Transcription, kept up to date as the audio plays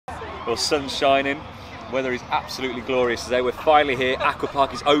Well, sun's shining, weather is absolutely glorious today. We're finally here. Aqua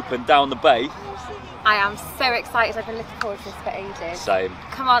Park is open down the bay. I am so excited. I've been looking forward to this for ages. Same.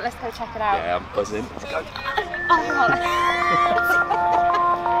 Come on, let's go check it out. Yeah, I'm buzzing. Let's go. Oh, come on.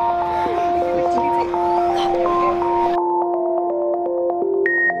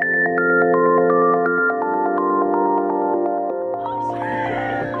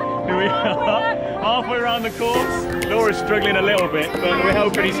 Here we are, halfway around the course. Laura's struggling a little bit, but we're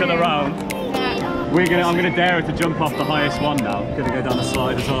helping each other around. I'm gonna dare her to jump off the highest one now. Gonna go down the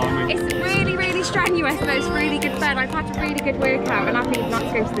slide as well, aren't we? It's really, really strenuous, but it's really good fun. I've had a really good workout and I think not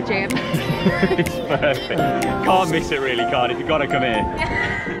to go to the gym. It's perfect. Can't miss it really, Cardiff. You've got to come here.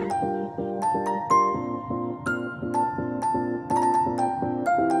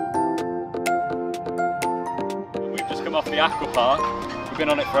 We've just come off the Aqua Park. We've been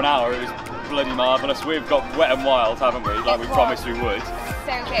on it for an hour. It was bloody marvellous. We've got wet and wild, haven't we? Like we promised we would.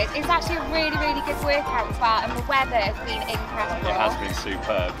 So good. It's actually a really, really good workout as well, and the weather has been incredible. It has been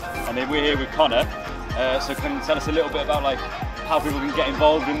superb. And then we're here with Connor. So can you tell us a little bit about like how people can get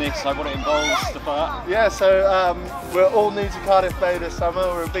involved in this, like what it involves, stuff like that? Yeah, so we're all new to Cardiff Bay this summer.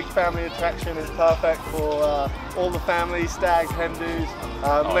 We're a big family attraction. It's perfect for all the family, stag, hen do's.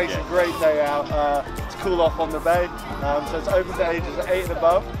 Makes a great day out to cool off on the bay. So it's open to ages 8 and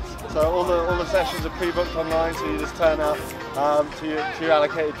above. So all the sessions are pre-booked online, so you just turn up to your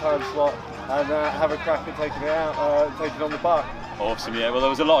allocated time slot and have a crack at taking it out, taking on the park. Awesome, yeah. Well, there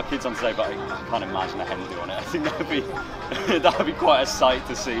was a lot of kids on today, but I can't imagine a hen do on it. I think that'd be quite a sight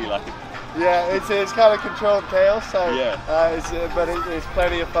to see. Like, yeah, it's kind of controlled chaos. So yeah, it's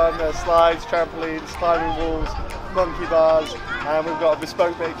plenty of fun. There's slides, trampolines, climbing walls, monkey bars, and we've got a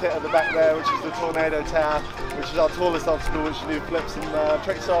bespoke bit kit at the back there, which is the tornado tower, which is our tallest obstacle, which you do flips and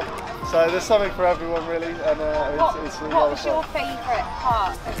tricks off. So there's something for everyone really, and it's a lot of fun. What was your favourite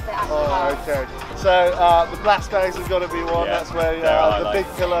part of the Aqua Park? Oh, okay. So the blast bags has got to be one. Yeah, that's where the big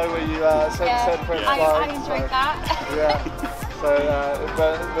pillow where you send French flies. I enjoyed that. Yeah. So,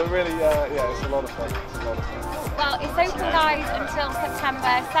 but really, yeah, it's a lot of fun. Well, it's open, guys, until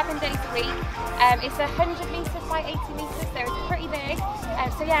September, 7 days a week. It's 100 metres by 80 metres, so it's pretty big.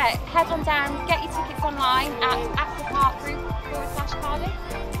 So yeah, head on down, get your tickets online at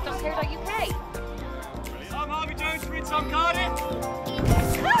aquaparkgroup.co.uk. I'm Harvey Jones from Inside Cardiff.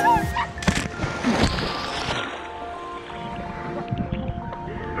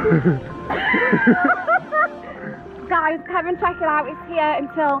 Guys, come and check it out. It's here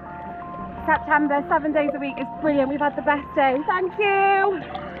until September, 7 days a week. It's brilliant. We've had the best day. Thank you.